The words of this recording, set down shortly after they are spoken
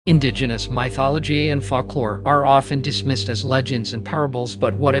Indigenous mythology and folklore are often dismissed as legends and parables,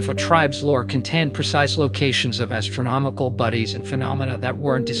 but what if a tribe's lore contained precise locations of astronomical bodies and phenomena that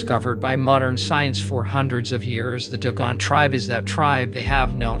weren't discovered by modern science for hundreds of years? The Dogon tribe is that tribe. They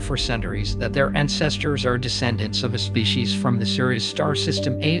have known for centuries that their ancestors are descendants of a species from the Sirius star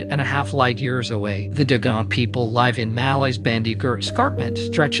system 8.5 light years away. The Dogon people live in Malay's Bandigur escarpment,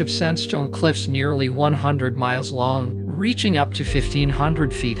 stretch of sandstone cliffs nearly 100 miles long, reaching up to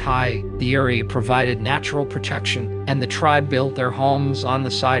 1,500 feet high. The area provided natural protection, and the tribe built their homes on the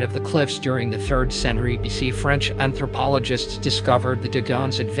side of the cliffs during the 3rd century BC. French anthropologists discovered the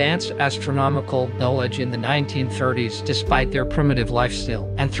Dogons' advanced astronomical knowledge in the 1930s despite their primitive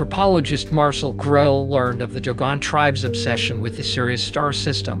lifestyle. Anthropologist Marcel Greuel learned of the Dogon tribe's obsession with the Sirius star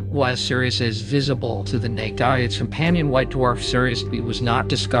system. While Sirius is visible to the naked eye, its companion white dwarf Sirius B was not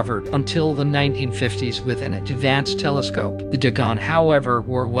discovered until the 1950s with an advanced telescope. The Dogon, however,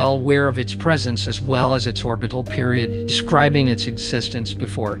 were well aware of its presence as well as its orbital period, describing its existence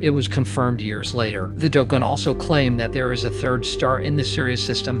before it was confirmed years later. The Dogon also claim that there is a 3rd star in the Sirius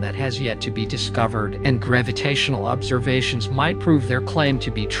system that has yet to be discovered, and gravitational observations might prove their claim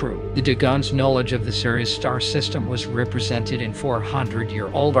to be true. The Dogon's knowledge of the Sirius star system was represented in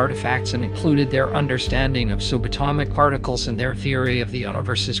 400-year-old artifacts and included their understanding of subatomic particles and their theory of the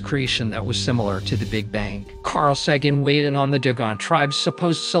universe's creation that was similar to the Big Bang. Carl Sagan weighed in on the Dogon tribe's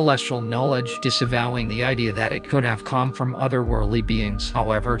supposed celestial knowledge, disavowing the idea that it could have come from otherworldly beings.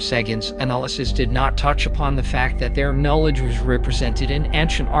 However, Sagan's analysis did not touch upon the fact that their knowledge was represented in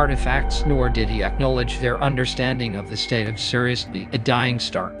ancient artifacts, nor did he acknowledge their understanding of the state of Sirius B, a dying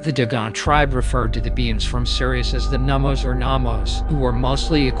star. The Dogon tribe referred to the beings from Sirius as the Numos or Namos, who were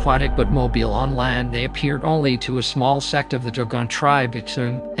mostly aquatic but mobile on land. They appeared only to a small sect of the Dogon tribe,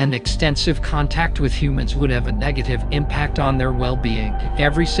 and extensive contact with humans would have a negative impact on their well-being.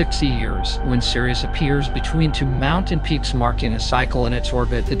 Every 60 years, when Sirius appears between 2 mountain peaks marking a cycle in its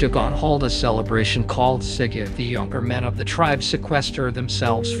orbit, the Dogon hold a celebration called Sigil. The younger men of the tribe sequester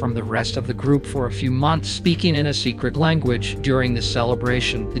themselves from the rest of the group for a few months, speaking in a secret language. During the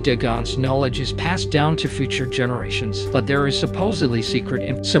celebration, the Dogon's knowledge is passed down to future generations, but there is supposedly secret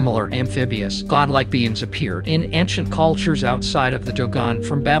and similar amphibious, godlike beings appeared in ancient cultures outside of the Dogon,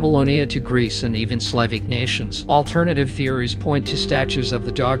 from Babylonia to Greece and even Slavic nations. Alternative theories point to statues of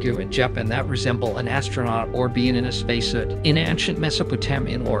the Dogu in Japan that resemble an astronaut or being in a spacesuit. In ancient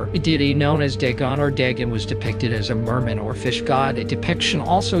Mesopotamian lore, a deity known as Dagon or Dagon was depicted as a merman or fish god, a depiction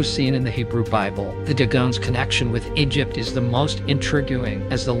also seen in the Hebrew Bible. The Dogon's connection with Egypt is the most intriguing,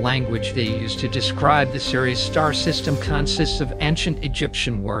 as the language they use to describe the Sirius star system consists of ancient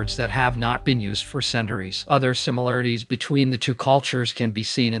Egyptian words that have not been used for centuries. Other similarities between the two cultures can be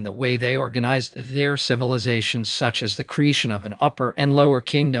seen in the way they organized their civilizations, such as the creation of an upper and lower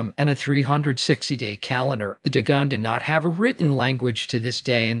kingdom and a 360-day calendar. The Dogon did not have a written language to this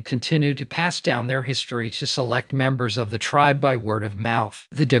day and continue to pass down their history to select members of the tribe by word of mouth.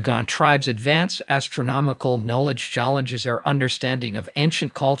 The Dogon tribe's advanced astronomical knowledge challenges our understanding of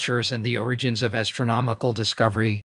ancient cultures and the origins of astronomical discovery.